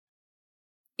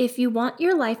If you want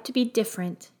your life to be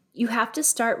different, you have to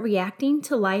start reacting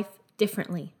to life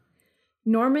differently.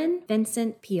 Norman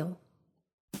Vincent Peale.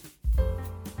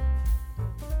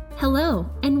 Hello,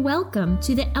 and welcome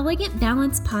to the Elegant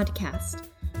Balance Podcast,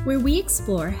 where we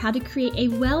explore how to create a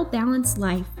well-balanced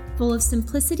life full of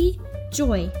simplicity,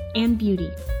 joy, and beauty.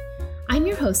 I'm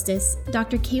your hostess,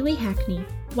 Dr. Kaylee Hackney,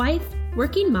 wife,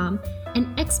 working mom,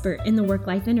 and expert in the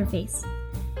work-life interface.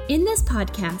 In this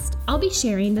podcast, I'll be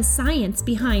sharing the science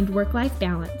behind work-life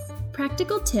balance,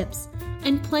 practical tips,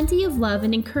 and plenty of love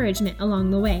and encouragement along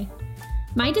the way.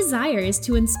 My desire is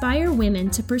to inspire women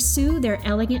to pursue their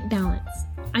elegant balance.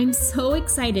 I'm so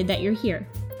excited that you're here.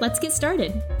 Let's get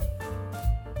started.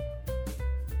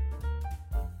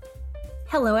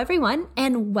 Hello, everyone,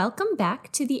 and welcome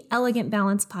back to the Elegant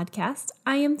Balance Podcast.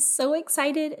 I am so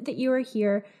excited that you are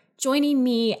here joining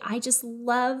me. I just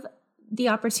love the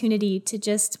opportunity to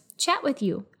just chat with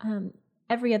you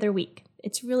every other week.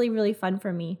 It's really, really fun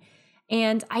for me.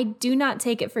 And I do not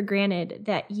take it for granted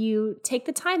that you take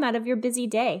the time out of your busy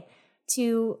day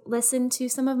to listen to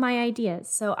some of my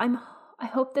ideas. So I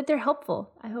hope that they're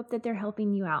helpful. I hope that they're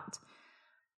helping you out.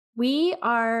 We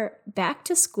are back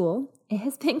to school. It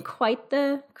has been quite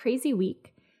the crazy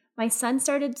week. My son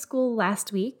started school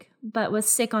last week, but was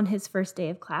sick on his first day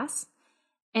of class.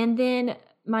 And then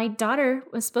my daughter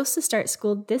was supposed to start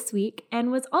school this week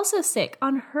and was also sick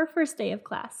on her first day of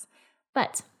class.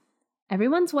 But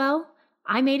everyone's well.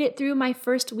 I made it through my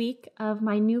first week of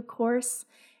my new course.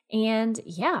 And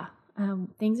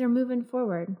things are moving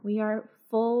forward. We are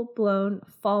full-blown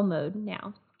fall mode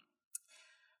now.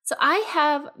 So I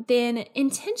have been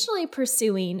intentionally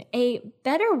pursuing a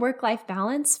better work-life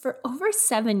balance for over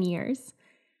 7 years.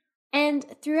 And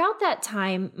throughout that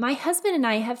time, my husband and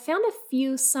I have found a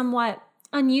few somewhat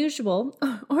unusual,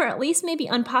 or at least maybe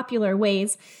unpopular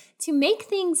ways to make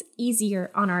things easier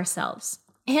on ourselves.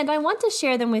 And I want to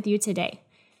share them with you today.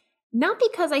 Not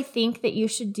because I think that you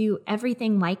should do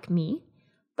everything like me,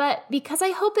 but because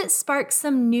I hope it sparks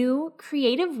some new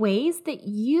creative ways that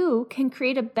you can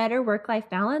create a better work-life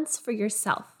balance for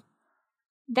yourself.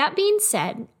 That being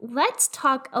said, let's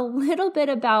talk a little bit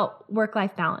about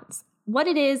work-life balance, what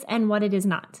it is and what it is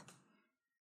not.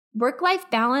 Work-life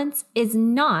balance is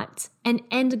not an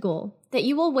end goal that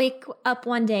you will wake up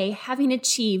one day having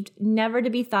achieved, never to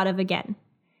be thought of again.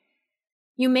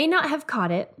 You may not have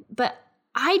caught it, but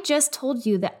I just told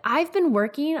you that I've been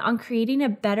working on creating a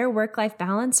better work-life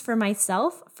balance for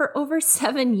myself for over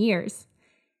 7 years.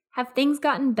 Have things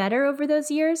gotten better over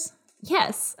those years?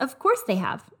 Yes, of course they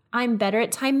have. I'm better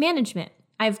at time management.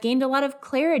 I've gained a lot of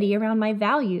clarity around my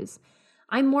values.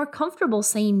 I'm more comfortable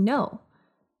saying no.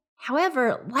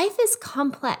 However, life is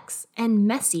complex and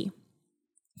messy.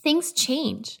 Things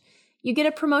change. You get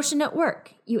a promotion at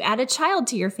work. You add a child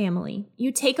to your family.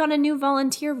 You take on a new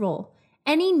volunteer role.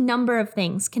 Any number of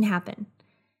things can happen.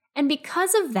 And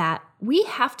because of that, we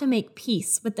have to make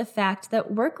peace with the fact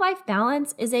that work-life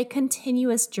balance is a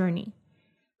continuous journey.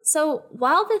 So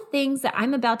while the things that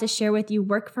I'm about to share with you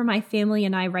work for my family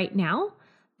and I right now,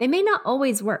 they may not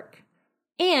always work.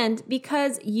 And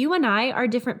because you and I are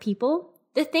different people,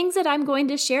 the things that I'm going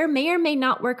to share may or may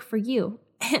not work for you,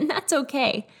 and that's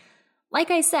okay. Like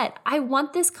I said, I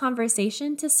want this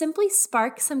conversation to simply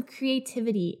spark some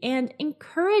creativity and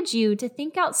encourage you to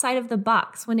think outside of the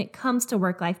box when it comes to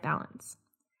work-life balance.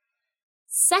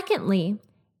 Secondly,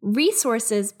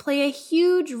 resources play a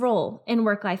huge role in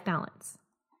work-life balance.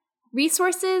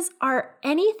 Resources are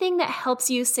anything that helps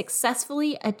you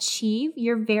successfully achieve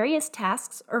your various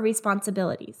tasks or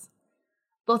responsibilities,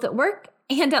 both at work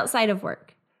and outside of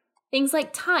work. Things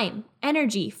like time,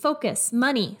 energy, focus,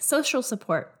 money, social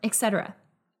support, etc.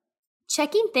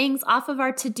 Checking things off of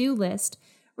our to-do list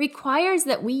requires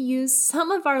that we use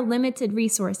some of our limited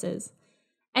resources.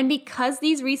 And because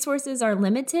these resources are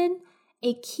limited,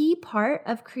 a key part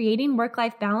of creating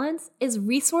work-life balance is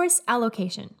resource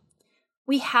allocation.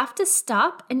 We have to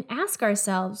stop and ask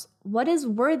ourselves what is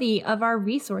worthy of our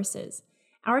resources,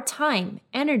 our time,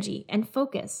 energy, and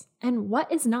focus, and what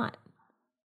is not.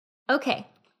 Okay,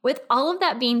 with all of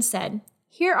that being said,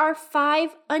 here are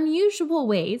 5 unusual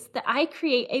ways that I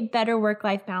create a better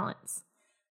work-life balance.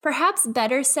 Perhaps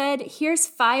better said, here's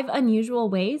 5 unusual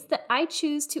ways that I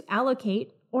choose to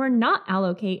allocate or not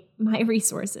allocate my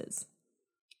resources.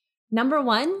 Number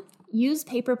 1, use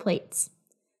paper plates.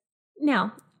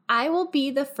 Now, I will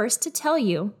be the first to tell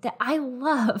you that I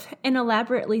love an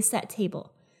elaborately set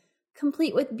table,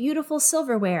 complete with beautiful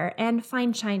silverware and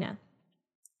fine china.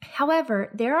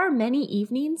 However, there are many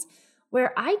evenings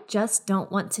where I just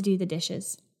don't want to do the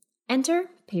dishes. Enter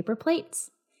paper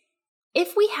plates.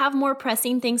 If we have more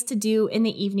pressing things to do in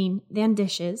the evening than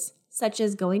dishes, such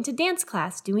as going to dance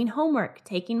class, doing homework,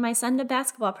 taking my son to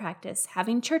basketball practice,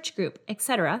 having church group,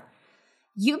 etc.,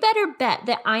 you better bet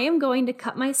that I am going to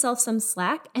cut myself some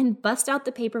slack and bust out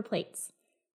the paper plates.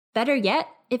 Better yet,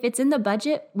 if it's in the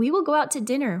budget, we will go out to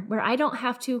dinner where I don't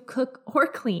have to cook or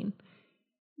clean.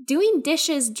 Doing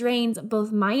dishes drains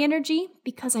both my energy,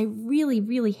 because I really,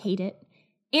 really hate it,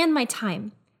 and my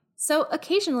time. So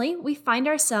occasionally we find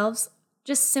ourselves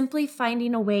just simply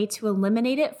finding a way to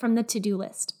eliminate it from the to-do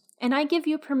list. And I give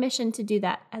you permission to do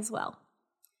that as well.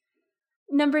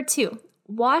 Number 2,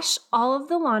 wash all of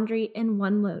the laundry in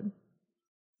one load.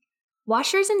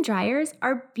 Washers and dryers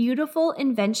are beautiful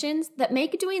inventions that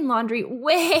make doing laundry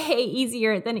way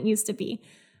easier than it used to be.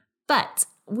 But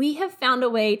we have found a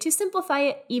way to simplify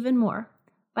it even more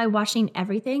by washing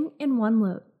everything in one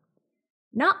load.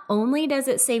 Not only does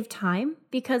it save time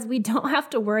because we don't have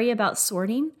to worry about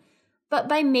sorting, but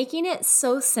by making it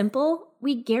so simple,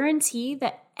 we guarantee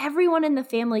that everyone in the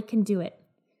family can do it.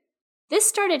 This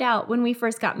started out when we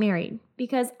first got married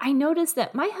because I noticed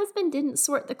that my husband didn't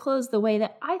sort the clothes the way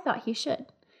that I thought he should.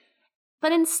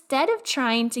 But instead of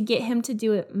trying to get him to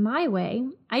do it my way,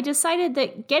 I decided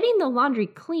that getting the laundry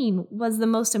clean was the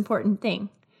most important thing.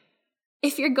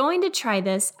 If you're going to try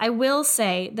this, I will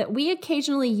say that we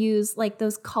occasionally use like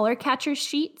those color catcher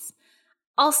sheets.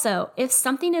 Also, if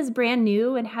something is brand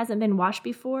new and hasn't been washed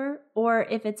before, or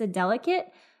if it's a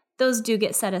delicate, those do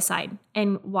get set aside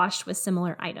and washed with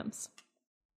similar items.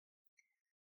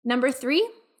 Number 3,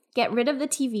 get rid of the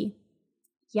TV.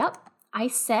 Yep, I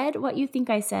said what you think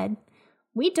I said.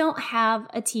 We don't have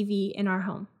a TV in our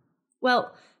home.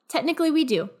 Well, technically we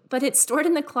do, but it's stored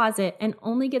in the closet and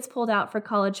only gets pulled out for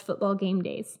college football game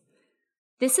days.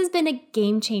 This has been a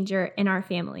game changer in our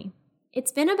family.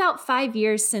 It's been about 5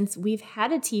 years since we've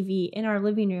had a TV in our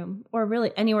living room or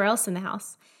really anywhere else in the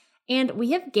house, and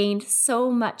we have gained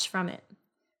so much from it.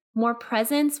 More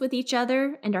presence with each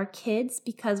other and our kids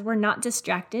because we're not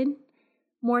distracted.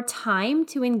 More time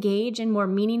to engage in more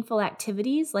meaningful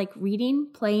activities like reading,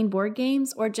 playing board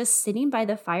games, or just sitting by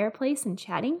the fireplace and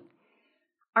chatting.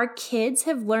 Our kids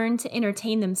have learned to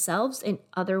entertain themselves in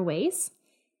other ways,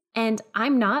 and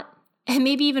I'm not, and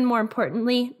maybe even more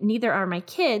importantly, neither are my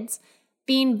kids,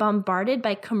 being bombarded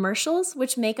by commercials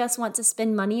which make us want to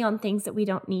spend money on things that we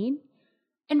don't need.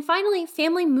 And finally,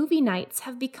 family movie nights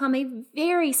have become a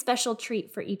very special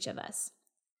treat for each of us.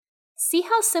 See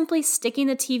how simply sticking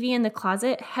the TV in the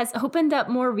closet has opened up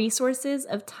more resources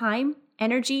of time,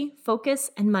 energy,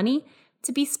 focus, and money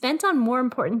to be spent on more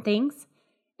important things?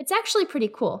 It's actually pretty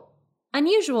cool.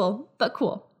 Unusual, but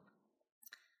cool.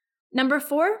 Number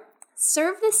 4,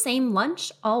 serve the same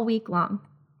lunch all week long.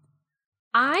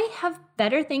 I have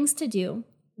better things to do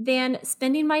than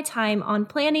spending my time on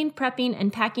planning, prepping,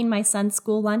 and packing my son's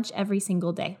school lunch every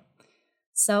single day.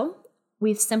 So,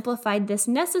 we've simplified this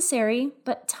necessary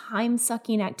but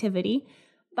time-sucking activity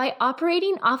by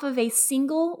operating off of a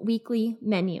single weekly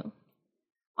menu.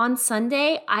 On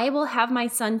Sunday, I will have my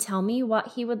son tell me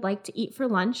what he would like to eat for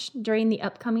lunch during the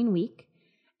upcoming week.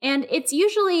 And it's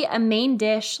usually a main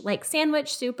dish like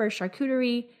sandwich, soup, or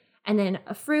charcuterie, and then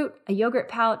a fruit, a yogurt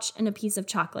pouch, and a piece of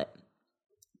chocolate.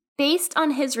 Based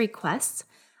on his requests,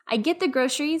 I get the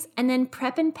groceries and then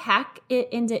prep and pack it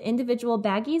into individual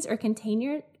baggies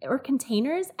or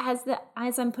containers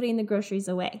as I'm putting the groceries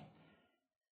away.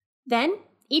 Then,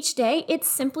 each day, it's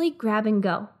simply grab and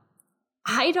go.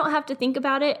 I don't have to think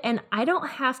about it, and I don't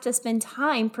have to spend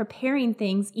time preparing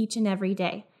things each and every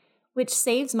day, which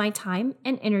saves my time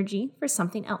and energy for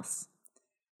something else.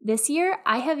 This year,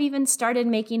 I have even started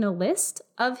making a list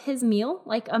of his meal,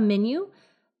 like a menu,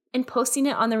 and posting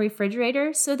it on the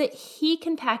refrigerator so that he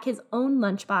can pack his own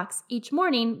lunchbox each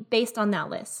morning based on that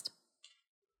list.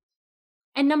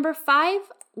 And number 5,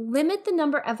 limit the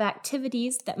number of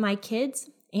activities that my kids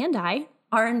and I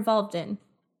are involved in.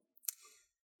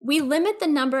 We limit the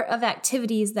number of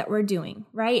activities that we're doing,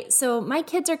 right? So my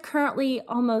kids are currently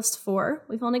almost 4.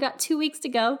 We've only got 2 weeks to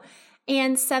go,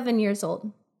 and 7 years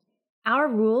old. Our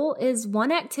rule is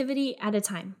one activity at a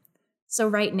time. So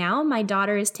right now, my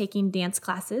daughter is taking dance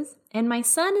classes, and my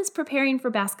son is preparing for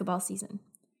basketball season.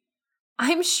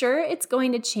 I'm sure it's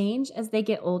going to change as they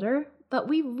get older, but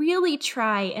we really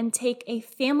try and take a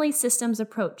family systems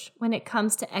approach when it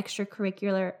comes to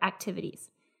extracurricular activities.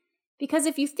 Because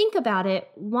if you think about it,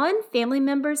 one family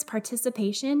member's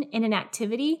participation in an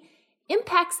activity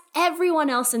impacts everyone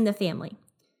else in the family.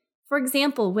 For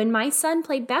example, when my son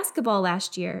played basketball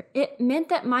last year, it meant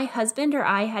that my husband or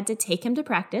I had to take him to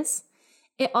practice.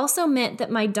 It also meant that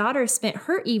my daughter spent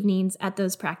her evenings at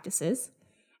those practices.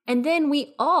 And then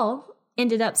we all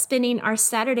ended up spending our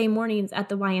Saturday mornings at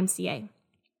the YMCA.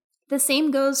 The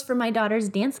same goes for my daughter's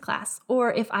dance class,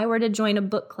 or if I were to join a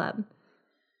book club.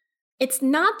 It's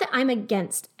not that I'm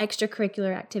against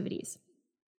extracurricular activities.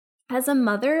 As a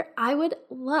mother, I would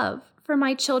love for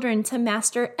my children to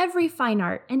master every fine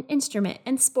art and instrument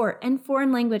and sport and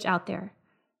foreign language out there.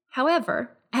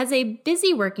 However, as a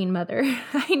busy working mother,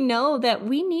 I know that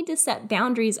we need to set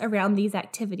boundaries around these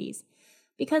activities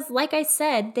because, like I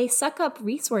said, they suck up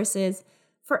resources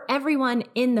for everyone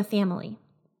in the family.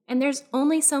 And there's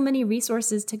only so many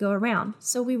resources to go around,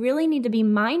 so we really need to be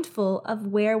mindful of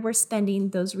where we're spending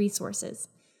those resources.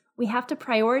 We have to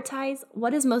prioritize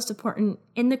what is most important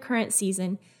in the current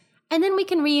season, and then we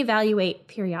can reevaluate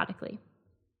periodically.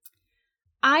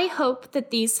 I hope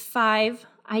that these 5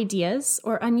 ideas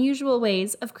or unusual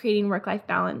ways of creating work-life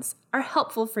balance are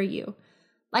helpful for you.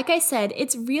 Like I said,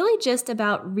 it's really just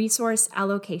about resource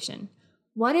allocation.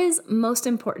 What is most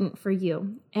important for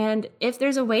you? And if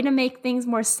there's a way to make things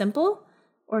more simple,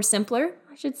 or simpler,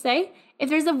 I should say, if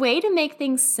there's a way to make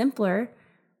things simpler,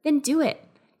 then do it.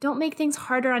 Don't make things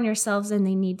harder on yourselves than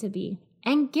they need to be.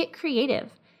 And get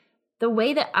creative. The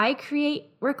way that I create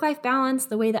work-life balance,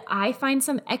 the way that I find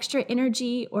some extra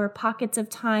energy or pockets of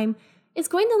time is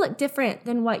going to look different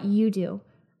than what you do.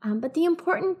 But the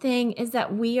important thing is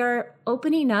that we are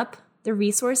opening up the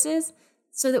resources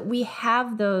so that we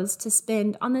have those to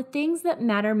spend on the things that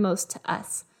matter most to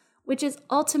us, which is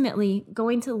ultimately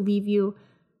going to leave you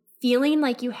feeling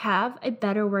like you have a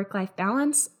better work-life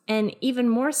balance, and even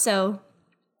more so,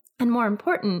 and more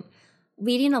important,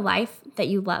 leading a life that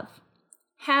you love.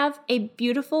 Have a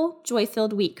beautiful,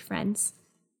 joy-filled week, friends.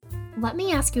 Let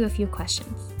me ask you a few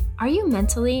questions. Are you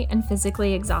mentally and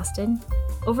physically exhausted?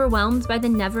 Overwhelmed by the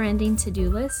never-ending to-do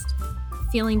list?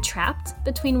 Feeling trapped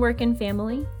between work and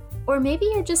family? Or maybe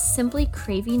you're just simply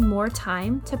craving more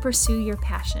time to pursue your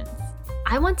passions.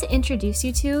 I want to introduce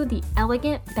you to the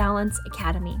Elegant Balance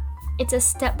Academy. It's a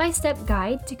step-by-step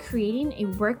guide to creating a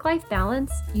work-life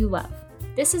balance you love.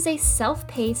 This is a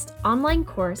self-paced online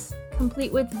course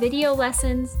complete with video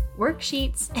lessons,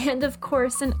 worksheets, and of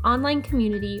course, an online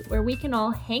community where we can all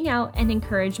hang out and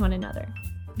encourage one another.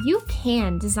 You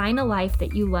can design a life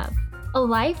that you love, a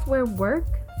life where work,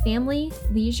 family,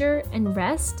 leisure, and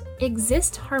rest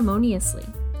exist harmoniously.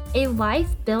 A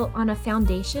life built on a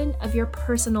foundation of your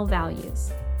personal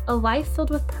values. A life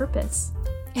filled with purpose.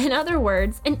 In other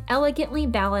words, an elegantly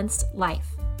balanced life.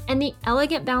 And the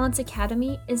Elegant Balance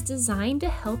Academy is designed to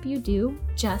help you do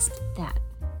just that.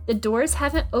 The doors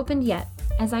haven't opened yet,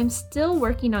 as I'm still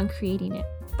working on creating it.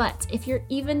 But if you're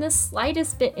even the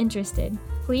slightest bit interested,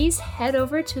 please head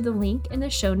over to the link in the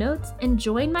show notes and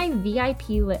join my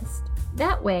VIP list.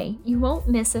 That way, you won't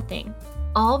miss a thing.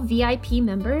 All VIP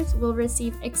members will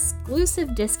receive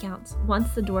exclusive discounts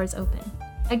once the doors open.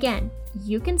 Again,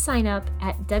 you can sign up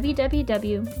at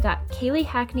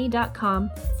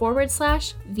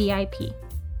www.kayleehackney.com/VIP.